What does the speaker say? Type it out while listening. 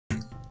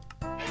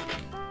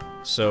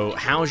So,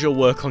 how's your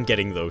work on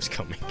getting those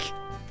coming?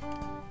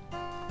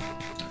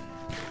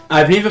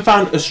 I've neither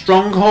found a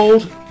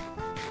stronghold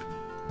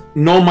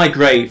nor my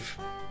grave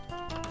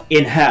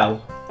in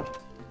hell.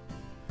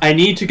 I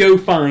need to go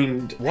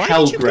find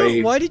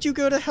Hellgrave. Why did you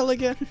go to hell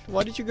again?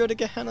 Why did you go to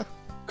Gehenna?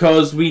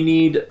 Because we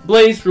need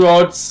blaze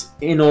rods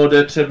in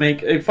order to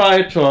make a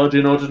fire torch,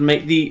 in order to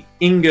make the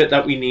ingot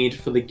that we need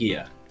for the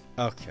gear.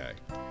 Okay.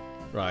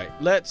 Right,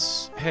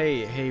 let's...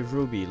 Hey,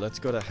 Ruby, let's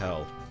go to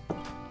hell.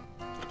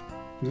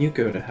 You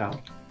go to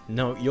hell.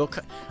 No,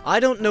 I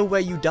don't know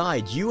where you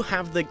died. You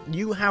have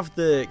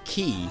the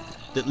key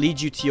that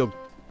leads you to your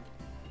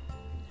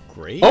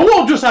grave? Oh,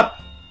 what just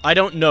happened? I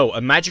don't know.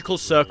 A magical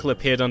circle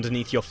appeared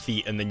underneath your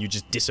feet and then you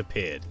just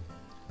disappeared.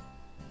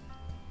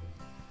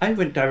 I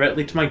went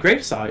directly to my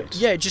gravesite.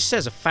 Yeah, it just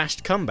says a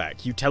fast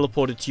comeback. You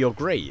teleported to your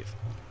grave.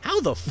 How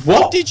the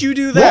fuck did you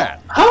do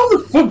that? What? How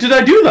the fuck did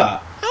I do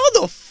that?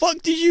 How the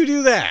fuck did you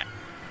do that?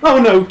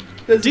 Oh no.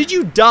 Did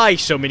you die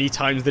so many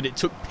times that it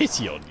took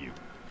pity on you?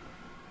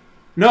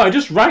 No, I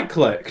just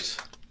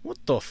right-clicked.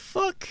 What the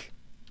fuck?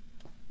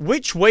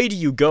 Which way do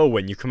you go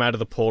when you come out of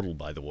the portal,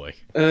 by the way?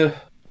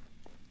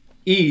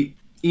 East?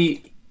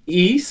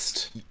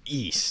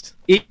 East.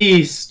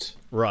 East.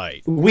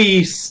 Right.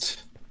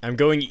 West. I'm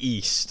going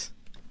east.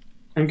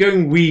 I'm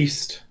going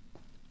west.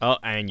 Oh,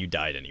 and you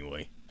died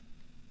anyway.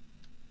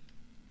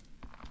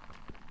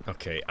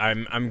 Okay,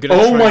 I'm gonna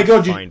try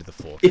and find the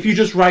fortress. If you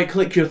just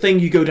right-click your thing,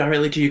 you go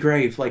directly to your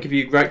grave. Like, if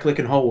you right-click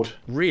and hold.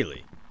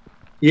 Really?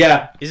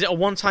 Yeah. Is it a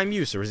one-time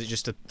use, or is it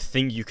just a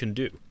thing you can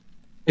do?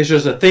 It's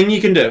just a thing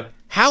you can do.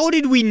 How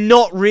did we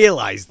not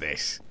realize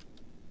this?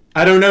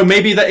 I don't know,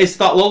 maybe it's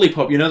that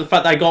lollipop. You know, the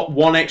fact that I got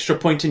 1 extra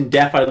point in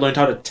death, I learned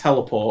how to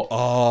teleport.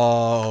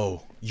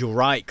 Oh, you're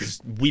right,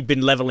 because we've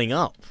been leveling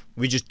up.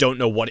 We just don't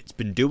know what it's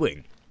been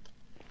doing.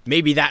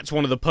 Maybe that's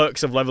one of the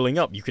perks of leveling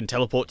up. You can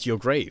teleport to your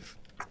grave.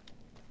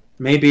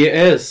 Maybe it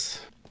is.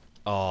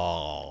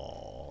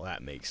 Oh,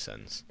 that makes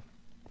sense.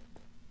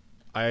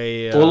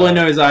 All I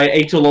know is I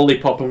ate a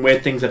lollipop and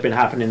weird things have been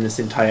happening this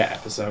entire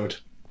episode.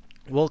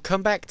 Well,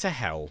 come back to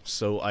hell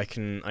so I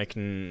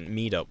can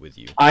meet up with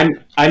you.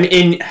 I'm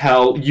in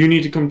hell. You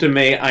need to come to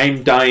me.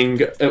 I'm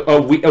dying.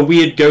 A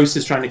weird ghost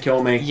is trying to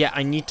kill me. Yeah,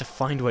 I need to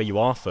find where you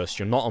are first.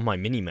 You're not on my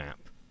mini-map.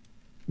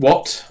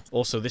 What?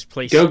 Also, this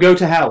place... Go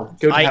to hell.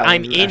 Go to hell.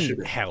 I'm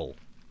in hell.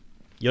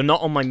 You're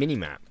not on my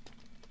mini-map.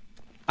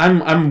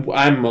 I'm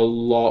a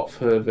lot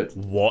further.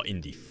 What in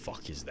the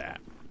fuck is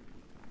that?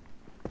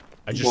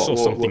 I just saw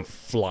something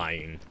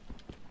flying.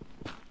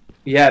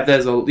 Yeah,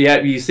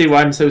 you see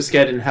why I'm so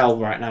scared in hell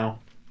right now.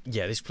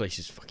 Yeah, this place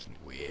is fucking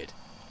weird.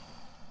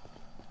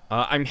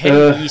 I'm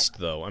heading east,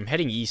 though. I'm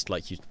heading east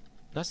like you...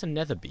 That's a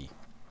nether bee.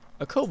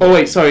 A cobalt. Oh,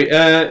 wait, sorry.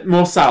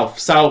 More south.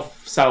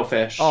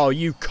 South-ish. Oh,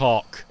 you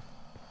cock.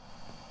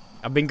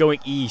 I've been going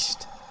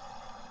east.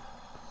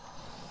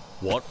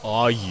 What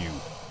are you?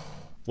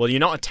 Well, you're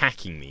not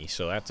attacking me,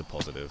 so that's a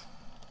positive.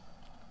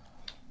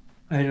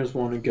 I just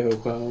want to go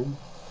home.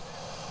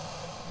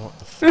 What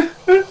the fuck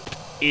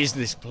is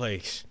this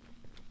place?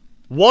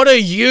 What are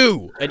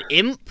you? An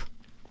imp?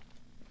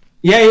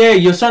 Yeah,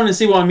 you're starting to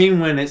see what I mean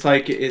when it's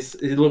like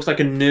it looks like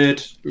a nerd.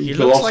 He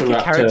looks like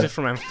a character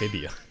from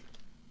Amphibia.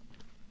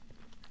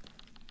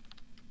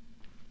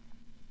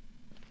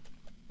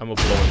 I'm gonna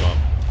blow him up.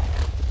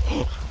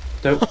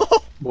 Don't.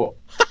 What?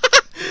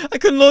 I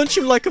can launch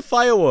him like a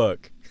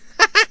firework.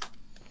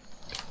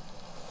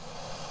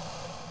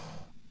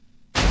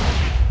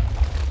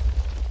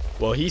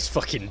 Well, he's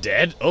fucking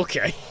dead.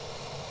 Okay.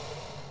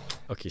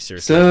 Okay,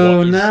 seriously.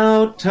 So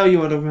now, tell you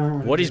what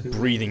about. What is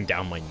breathing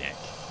down my neck?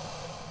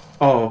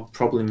 Oh,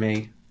 probably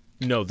me.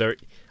 No,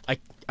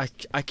 I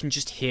can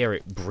just hear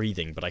it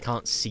breathing, but I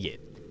can't see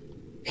it.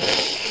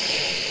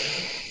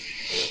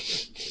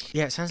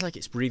 Yeah, it sounds like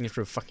it's breathing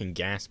through a fucking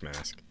gas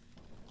mask.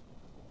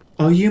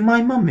 Are you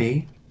my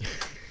mummy?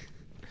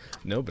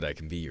 No, but I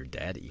can be your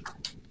daddy.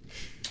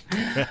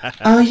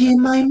 Are you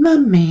my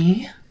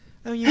mummy?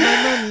 Are you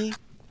my mummy?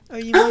 Are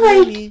you my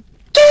mummy?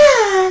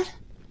 God!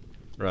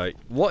 Right.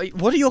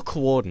 What are your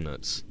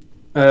coordinates?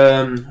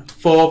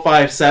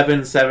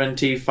 457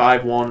 70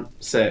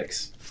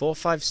 516.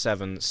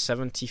 457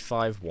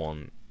 75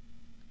 1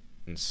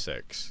 and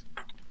 6.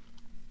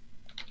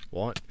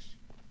 What?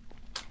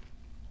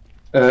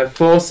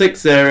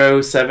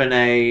 460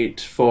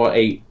 78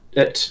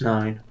 48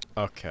 9.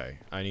 Okay,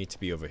 I need to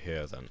be over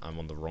here then. I'm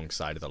on the wrong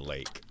side of the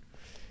lake.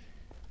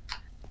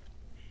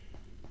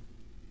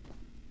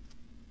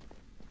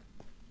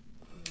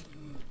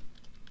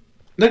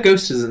 The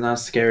ghost isn't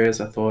as scary as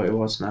I thought it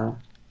was now.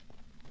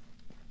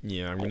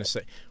 Yeah, I'm gonna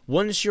say,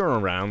 once you're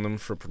around them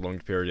for a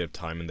prolonged period of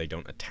time and they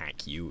don't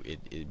attack you,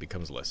 it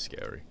becomes less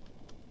scary.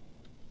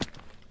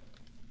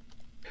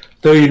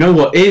 Though you know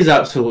what is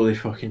absolutely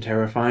fucking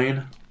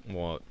terrifying?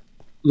 What?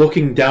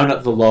 Looking down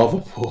at the lava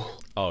pool.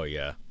 Oh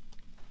yeah.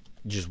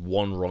 Just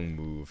one wrong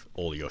move,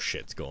 all your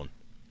shit's gone.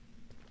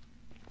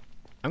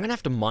 I'm gonna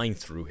have to mine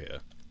through here.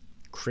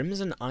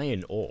 Crimson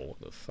iron ore,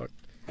 what the fuck?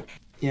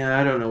 Yeah,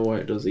 I don't know what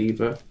it does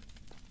either.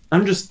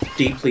 I'm just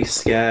deeply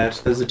scared.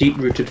 There's a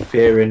deep-rooted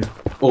fear in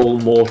all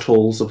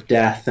mortals of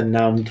death, and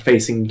now I'm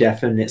facing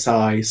death in its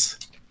eyes.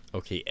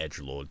 Okay,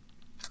 edgelord.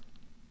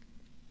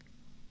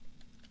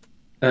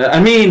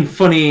 I mean,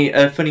 funny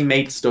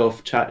maid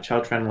stuff,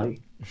 child friendly.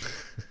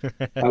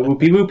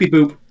 Whoopie whoopie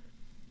boop.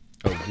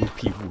 Oh,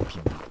 whoopie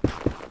whoopie boop.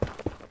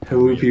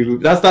 Whoopie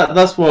boop.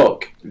 That's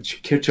what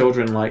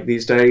children like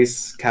these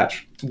days.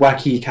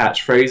 Wacky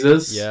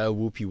catchphrases. Yeah,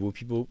 whoopie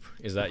whoopie boop.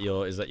 Is that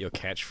your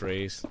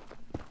catchphrase?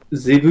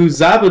 Zibu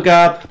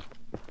zabagab.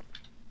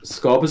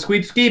 Squabba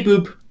squeep ski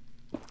boop.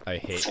 I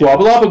hate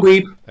Squabble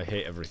abagweep. I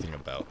hate everything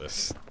about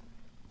this.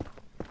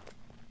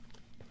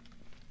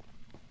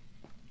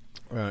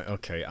 Right,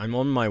 okay, I'm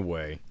on my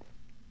way.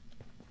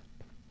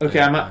 Okay,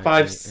 I'm at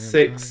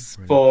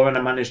 564, and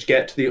I managed to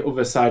get to the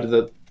other side of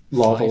the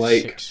lava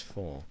lake.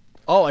 564.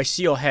 Oh, I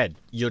see your head.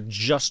 You're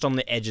just on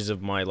the edges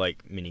of my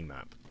mini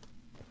map.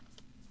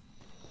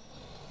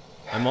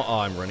 I ran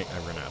out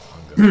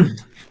of hunger.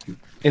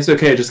 It's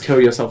okay, just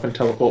kill yourself and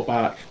teleport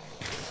back.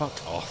 Fuck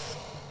off.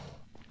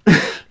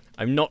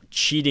 I'm not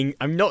cheating.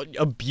 I'm not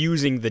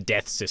abusing the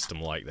death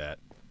system like that.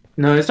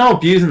 No, it's not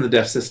abusing the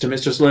death system,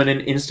 it's just learning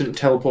instant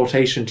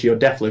teleportation to your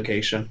death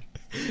location.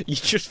 You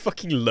just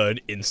fucking learn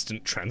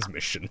instant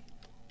transmission.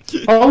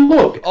 Oh,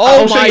 look!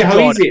 Oh I'll show my you how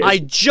god, easy it is. I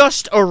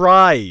just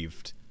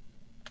arrived!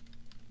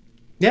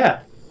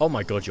 Yeah. Oh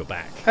my god, you're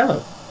back.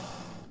 Hello.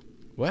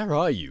 Where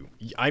are you?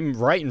 I'm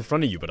right in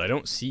front of you, but I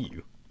don't see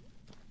you.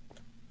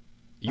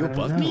 Are you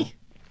above me?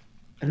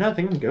 No, I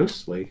think I'm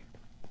ghostly.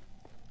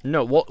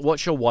 No,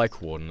 what's your Y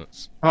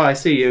coordinates? Oh, I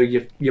see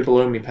you. You're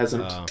below me,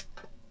 peasant.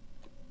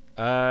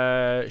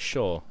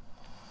 Sure.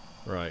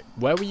 Right.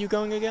 Where were you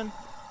going again?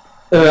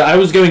 I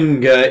was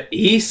going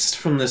east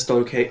from this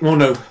location. Well,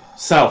 no,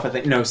 south, I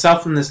think. No,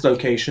 south from this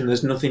location.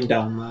 There's nothing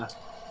down there.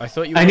 I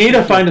thought you. I need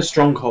to find a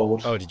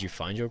stronghold. Oh, did you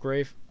find your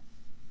grave?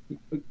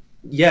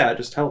 Yeah,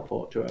 just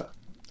teleport to it.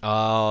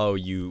 Oh,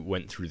 you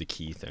went through the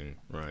key thing,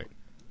 right?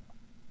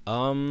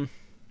 Well,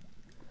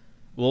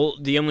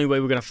 the only way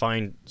we're gonna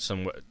find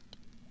somewhere.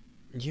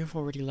 You've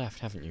already left,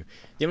 haven't you?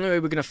 The only way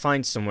we're gonna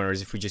find somewhere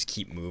is if we just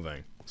keep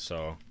moving.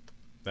 So,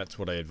 that's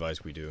what I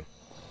advise we do.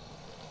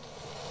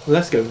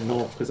 Let's go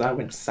north, because I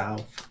went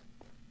south.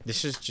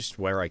 This is just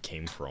where I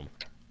came from.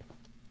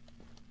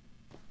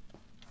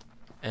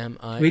 Am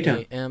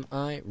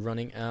I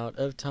running out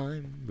of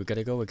time? We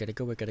gotta go, we gotta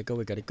go, we gotta go,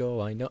 we gotta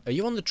go. I know. Are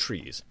you on the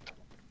trees?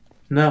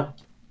 No.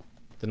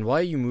 Then why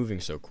are you moving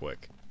so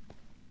quick?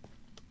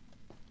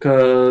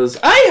 Because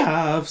I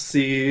have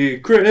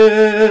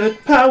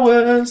secret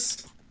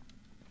powers.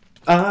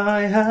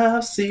 I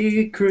have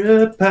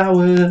secret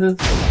powers.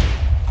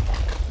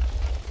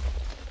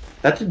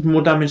 That did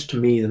more damage to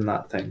me than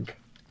that thing.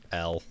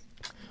 L.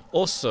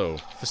 Also,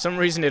 for some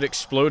reason it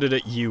exploded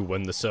at you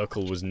when the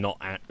circle was not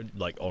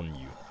on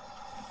you.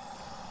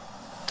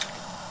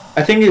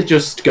 I think it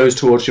just goes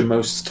towards your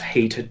most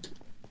hated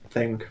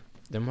thing.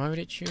 Then why would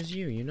it choose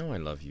you? You know I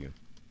love you.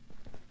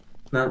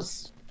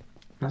 That's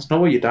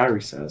not what your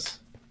diary says.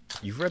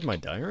 You've read my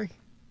diary?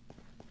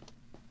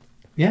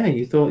 Yeah,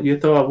 you thought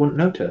I wouldn't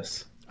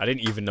notice. I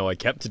didn't even know I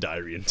kept a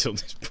diary until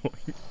this point.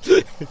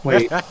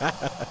 Wait,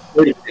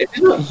 it's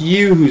not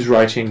you who's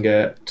writing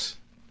it.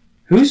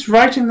 Who's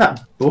writing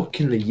that book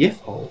in the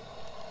yiff hole?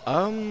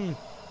 I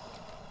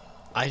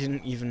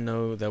didn't even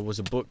know there was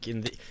a book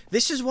in the...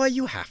 This is why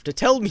you have to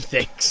tell me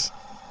things!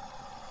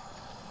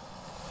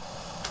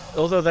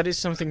 Although that is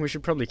something we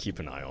should probably keep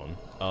an eye on.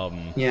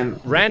 Yeah.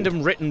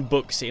 Random written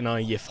books in our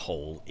yiff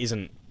hole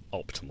isn't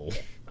optimal.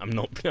 I'm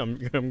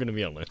gonna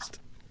be honest.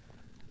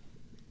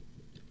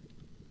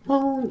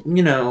 Well,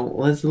 you know,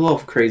 there's a lot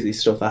of crazy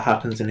stuff that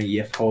happens in a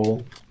yiff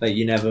hole that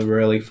you're never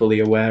really fully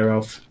aware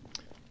of.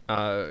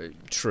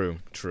 True.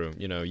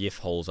 You know, yiff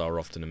holes are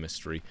often a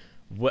mystery.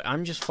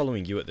 I'm just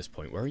following you at this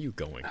point. Where are you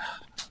going?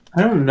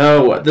 I don't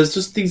know.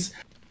 There's these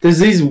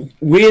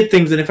weird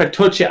things, and if I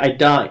touch it, I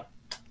die.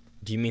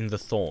 Do you mean the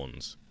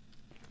thorns?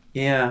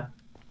 Yeah.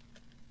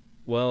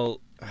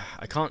 Well,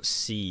 I can't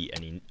see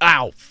any...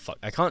 Ow! Fuck.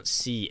 I can't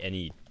see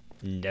any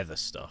nether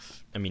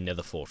stuff. I mean,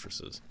 nether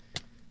fortresses.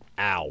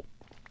 Ow.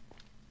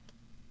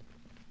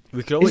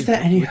 We could always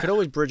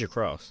bridge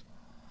across.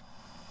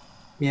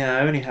 Yeah,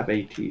 I only have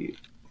 80.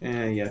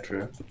 Yeah,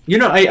 true. You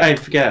know, I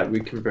forget we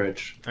can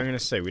bridge. I'm gonna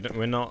say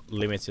we're not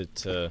limited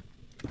to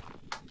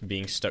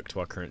being stuck to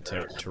our current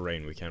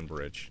terrain. We can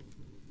bridge.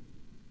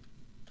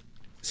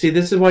 See,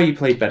 this is why you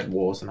play Bed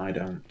Wars and I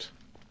don't.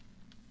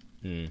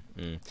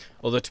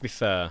 Although to be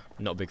fair,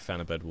 not a big fan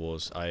of Bed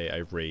Wars. I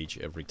rage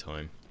every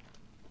time.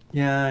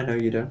 Yeah, I know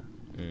you do.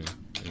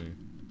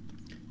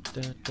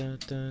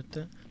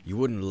 You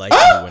wouldn't like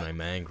me when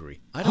I'm angry.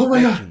 I don't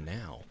like you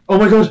now. Oh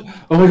my god!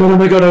 Oh my god! Oh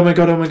my god! Oh my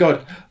god! Oh my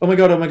god! Oh my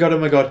god! Oh my god! Oh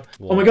my god!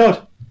 Oh my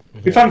god!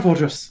 We found a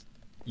fortress.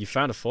 You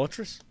found a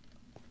fortress?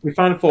 We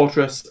found a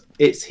fortress.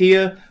 It's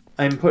here.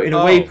 I'm putting a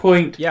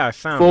waypoint. Yeah, I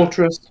found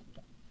fortress.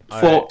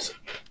 Fort.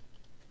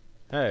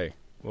 Hey,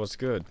 what's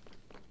good?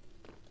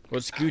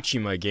 What's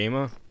Gucci, my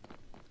gamer?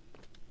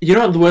 You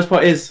know what the worst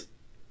part is?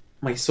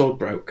 My sword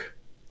broke.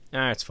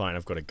 Ah, it's fine.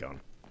 I've got a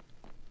gun.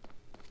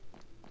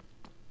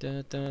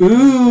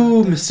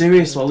 Ooh,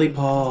 mysterious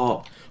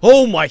lollipop.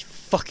 Oh my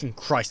fucking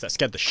Christ, that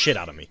scared the shit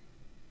out of me.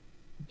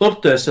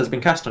 Bloodthirst has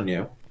been cast on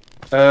you.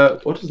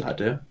 What does that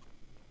do?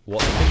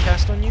 What's been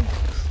cast on you?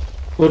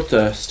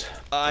 Bloodthirst.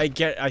 I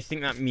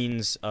think that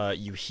means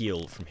you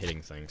heal from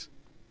hitting things.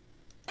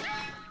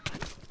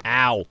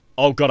 Ow.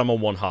 Oh god, I'm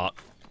on 1 heart.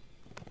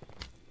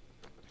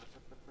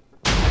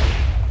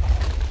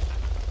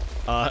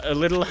 A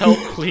little help,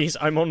 please.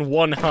 I'm on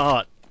 1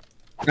 heart.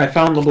 I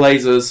found the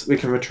blazers. We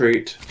can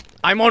retreat.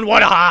 I'm on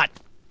 1 heart!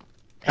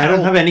 I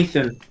don't have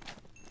anything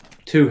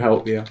to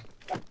help you.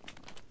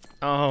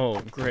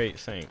 Oh, great,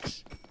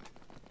 thanks.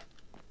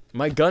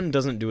 My gun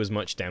doesn't do as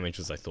much damage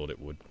as I thought it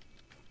would.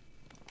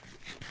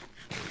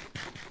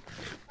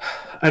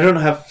 I don't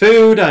have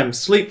food, I'm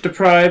sleep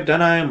deprived,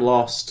 and I am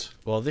lost.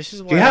 Well, this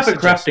is why Do you have a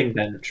crafting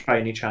bench, by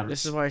any chance?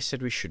 This is why I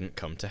said we shouldn't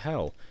come to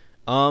hell.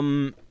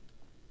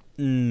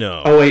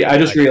 No. Oh wait, I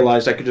just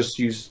realised I could just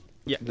use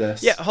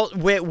this. Yeah,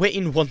 we're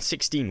in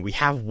 116. We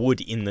have wood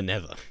in the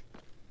nether.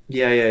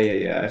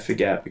 Yeah, I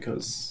forget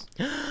because...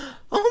 Oh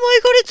my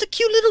god, it's a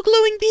cute little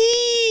glowing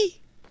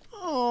bee!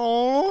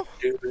 Oh.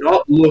 Do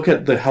not look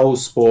at the hell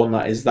spawn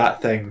that is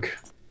that thing.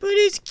 But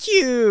it's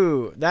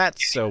cute!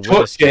 That's a wither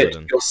Touch it,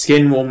 skeleton. your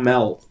skin will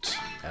melt.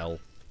 L.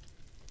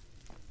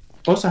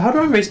 Also, how do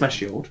I raise my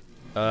shield?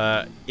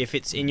 If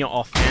it's in your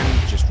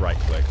offhand, just right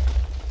click.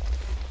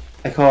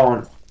 I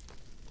can't.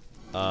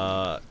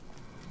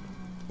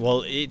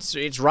 Well,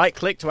 it's right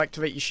click to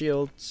activate your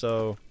shield,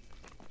 so...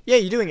 Yeah,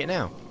 you're doing it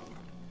now.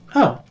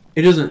 Oh,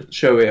 it doesn't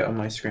show it on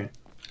my screen.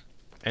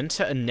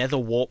 Enter a nether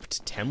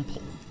warped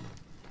temple.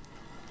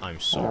 I'm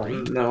sorry.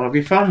 Oh, no,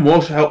 we found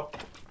water help.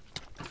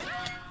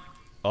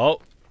 Oh.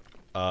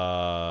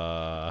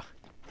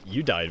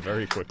 You died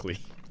very quickly.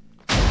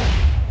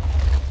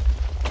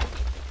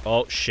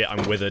 Oh shit,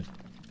 I'm withered.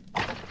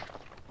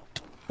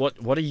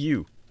 What are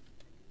you?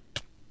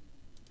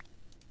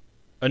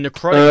 A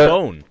necrotic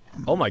bone.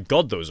 Oh my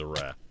god, those are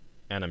rare.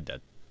 And I'm dead.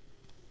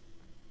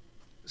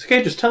 It's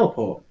okay, just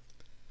teleport.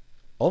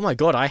 Oh my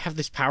god, I have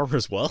this power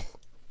as well?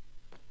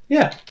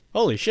 Yeah.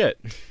 Holy shit.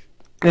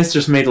 This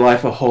just made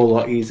life a whole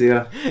lot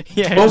easier.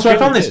 Yeah. Also, I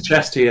found did. this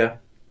chest here.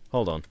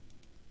 Hold on.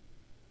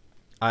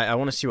 I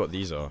want to see what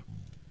these are.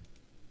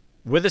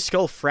 Wither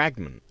skull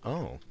fragment.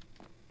 Oh.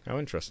 How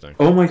interesting.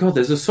 Oh my god,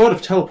 there's a sword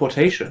of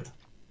teleportation.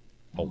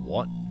 A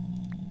what?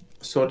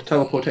 Sword of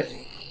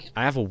teleportation.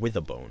 I have a wither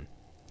bone.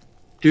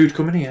 Dude,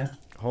 come in here.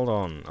 Hold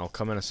on, I'll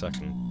come in a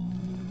second.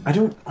 I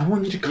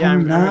want you to come Yeah,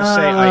 I'm now. gonna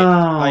say,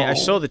 I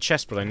saw the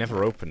chest, but I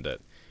never opened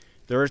it.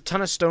 There are a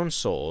ton of stone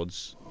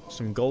swords,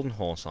 some golden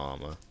horse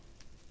armor.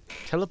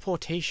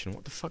 Teleportation,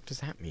 what the fuck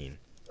does that mean?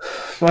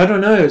 Well, I don't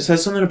know, it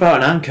says something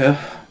about an anchor.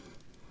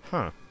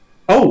 Huh.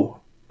 Oh,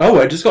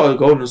 I just got a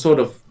golden sword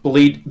of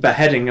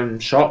beheading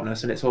and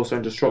sharpness, and it's also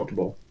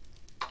indestructible.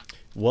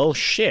 Well,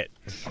 shit.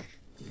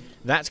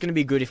 That's gonna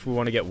be good if we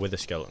want to get wither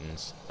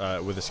skeletons.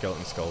 Wither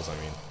skeleton skulls, I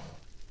mean.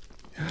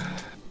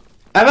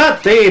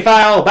 About the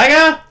file,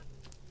 beggar!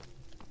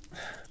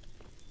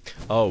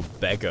 Oh,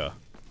 beggar.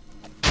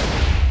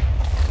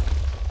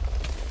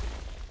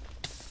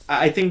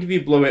 I think if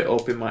you blow it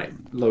up, it might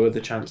lower the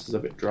chances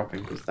of it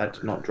dropping, because that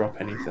did not drop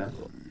anything.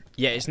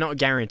 Yeah, it's not a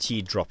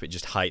guaranteed drop, it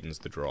just heightens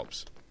the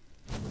drops.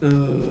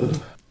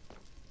 Ugh.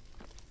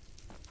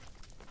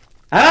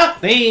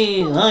 About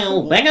the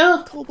little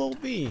beggar!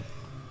 Cobalt bee.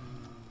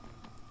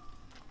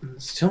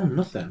 Still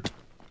nothing.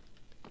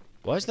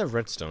 Why is there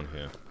redstone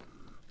here?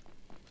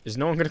 Is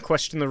no one going to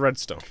question the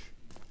redstone?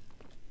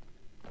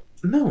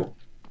 No.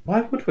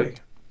 Why would we?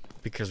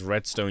 Because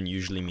redstone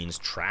usually means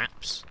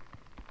traps.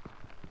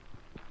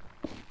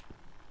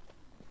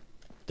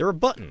 There are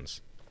buttons.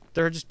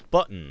 There are just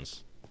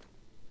buttons.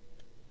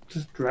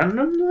 Just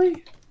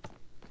randomly?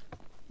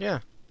 Yeah,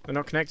 they're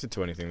not connected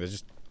to anything. They're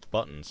just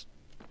buttons.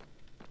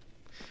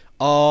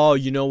 Oh,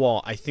 you know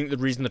what? I think the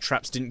reason the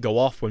traps didn't go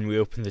off when we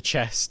opened the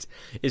chest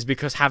is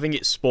because having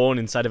it spawn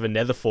inside of a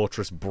nether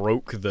fortress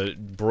broke the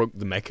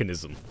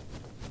mechanism.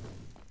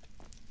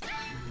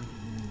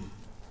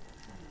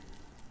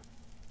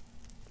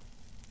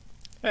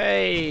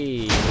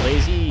 Hey,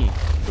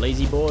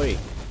 Blazy boy.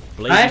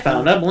 Blazy I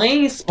found a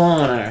blaze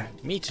spawner.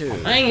 Me too.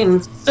 I am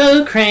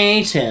so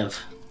creative.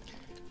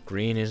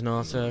 Green is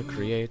not a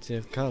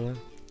creative color.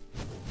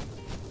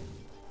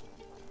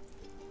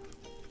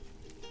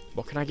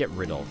 What can I get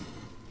rid of?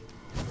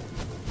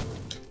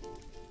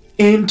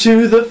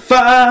 Into the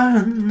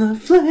fire and the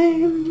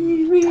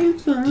flame.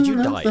 Did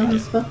you die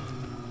again?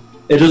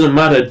 It doesn't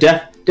matter.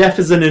 Death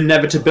is an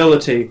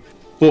inevitability,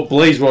 but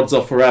blaze rods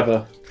are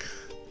forever.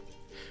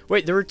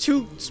 Wait, there are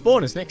two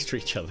spawners next to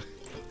each other.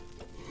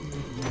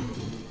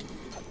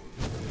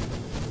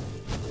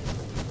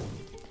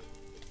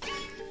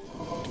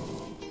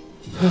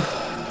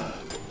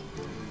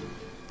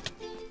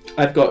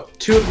 I've got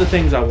two of the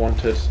things I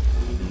wanted.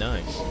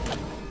 Nice.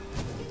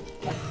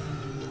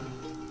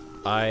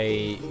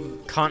 I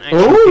can't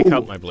actually pick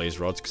up my blaze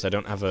rods because I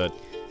don't have a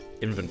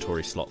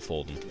inventory slot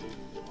for them.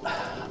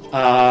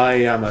 I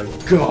am a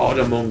god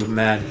among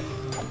men.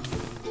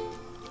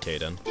 Okay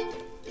then.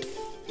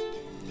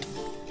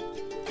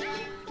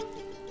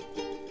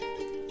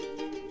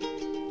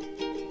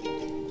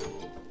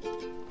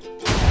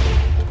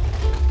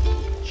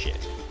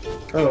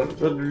 Oh.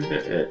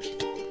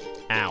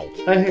 Ow.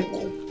 I hit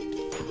that.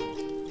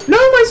 No,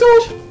 my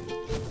sword!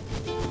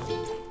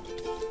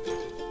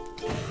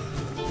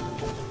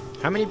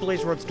 How many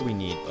blaze rods do we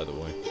need, by the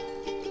way?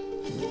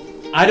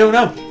 I don't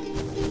know.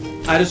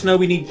 I just know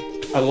we need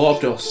a lot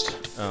of dust.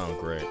 Oh,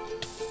 great.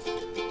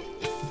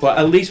 But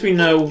at least we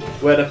know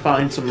where to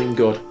find something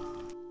good.